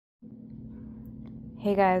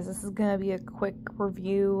Hey guys, this is gonna be a quick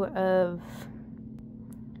review of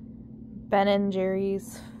Ben &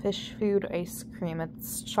 Jerry's Phish food ice cream.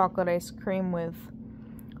 It's chocolate ice cream with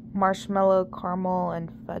marshmallow, caramel,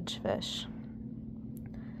 and fudge fish.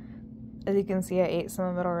 As you can see, I ate some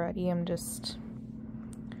of it already. I'm just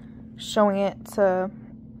showing it to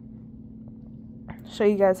show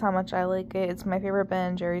you guys how much I like it. It's my favorite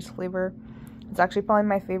Ben & Jerry's flavor. It's actually probably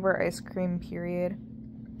my favorite ice cream, period.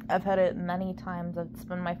 I've had it many times. It's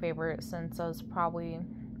been my favorite since I was probably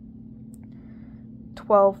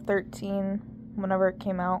 12, 13, whenever it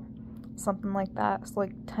came out. Something like that. It's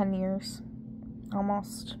like 10 years.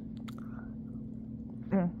 Almost.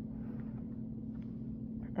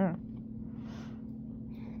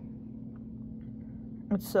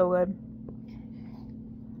 It's so good.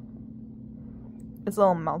 It's a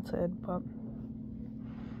little melted, but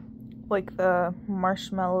like the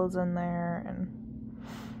marshmallows in there, and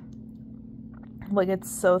like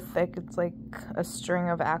it's so thick, it's like a string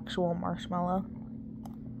of actual marshmallow.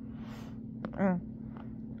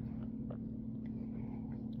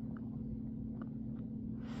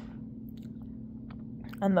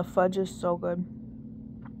 And the fudge is so good.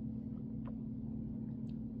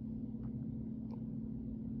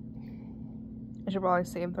 I should probably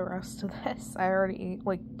save the rest of this. I already ate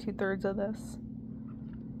like 2/3 of this.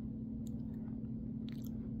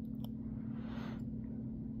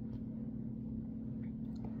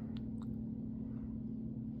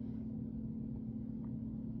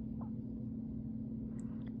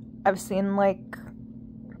 I've seen like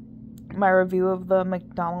my review of the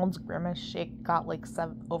McDonald's Grimace Shake got like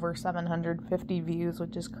over 750 views,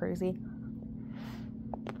 which is crazy.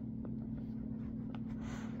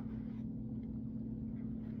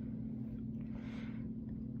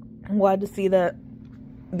 I'm glad to see that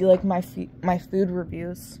you like my food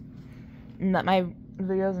reviews, and that my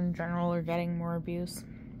videos in general are getting more views.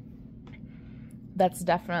 That's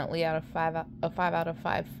definitely a 5 out of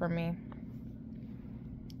 5 for me.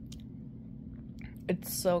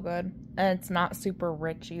 It's so good, and it's not super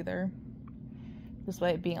rich either,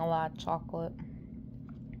 despite it being a lot of chocolate.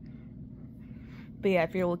 But yeah,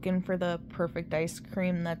 if you're looking for the perfect ice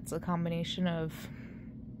cream that's a combination of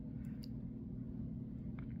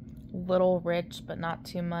little rich but not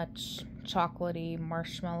too much, chocolatey,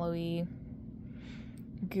 marshmallowy,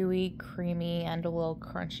 gooey, creamy, and a little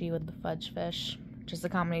crunchy with the fudge fish, just a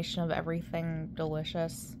combination of everything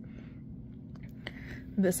delicious,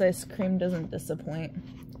 this ice cream doesn't disappoint.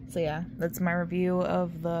 So yeah, that's my review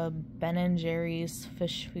of the Ben & Jerry's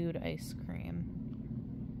Phish food ice cream.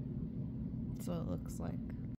 That's what it looks like.